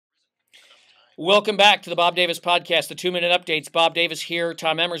Welcome back to the Bob Davis Podcast, the 2-minute updates. Bob Davis here,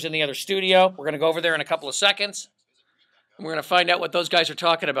 Tom Emmer's in the other studio. We're going to go over there in a couple of seconds, and we're going to find out what those guys are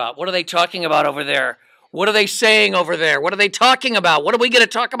talking about. What are they talking about over there? What are they saying over there? What are they talking about? What are we going to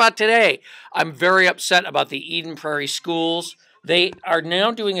talk about today? I'm very upset about the Eden Prairie schools. They are now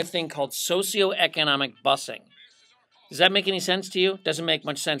doing a thing called socioeconomic busing. Does that make any sense to you? Doesn't make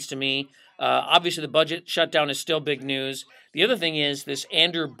much sense to me. Obviously, the budget shutdown is still big news. The other thing is this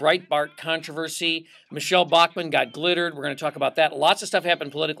Andrew Breitbart controversy. Michelle Bachmann got glittered. We're going to talk about that. Lots of stuff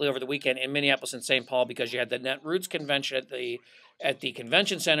happened politically over the weekend in Minneapolis and St. Paul because you had the Netroots convention at the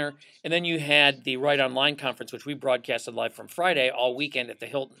convention center, and then you had the Right Online conference, which we broadcasted live from Friday all weekend at the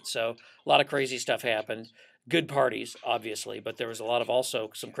Hilton. So a lot of crazy stuff happened. Good parties, obviously, but there was a lot of also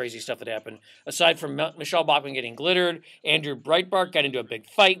some crazy stuff that happened. Aside from Michelle Bachmann getting glittered, Andrew Breitbart got into a big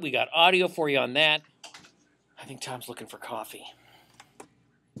fight. We got audio for you on that. I think Tom's looking for coffee.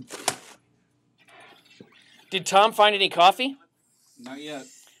 Did Tom find any coffee? Not yet.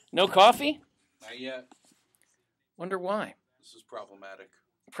 No coffee? Not yet. Wonder why. This is problematic.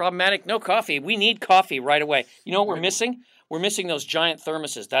 Problematic? No coffee. We need coffee right away. You know what we're missing? We're missing those giant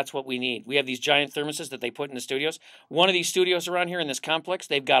thermoses. That's what we need. We have these giant thermoses that they put in the studios. One of these studios around here in this complex,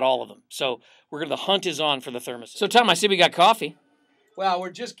 they've got all of them. So the hunt is on for the thermoses. So Tom, I see we got coffee. Well, we're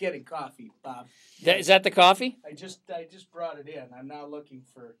just getting coffee, Bob. Is that the coffee? I just brought it in. I'm now looking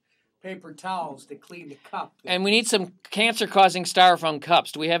for paper towels to clean the cup. And we need some cancer-causing styrofoam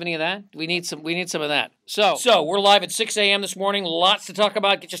cups. Do we have any of that? We need some of that. So we're live at 6 a.m. this morning. Lots to talk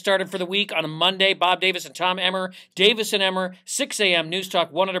about. Get you started for the week on a Monday. Bob Davis and Tom Emmer. Davis and Emmer, 6 a.m. News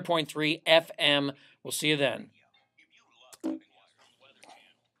Talk 100.3 FM. We'll see you then.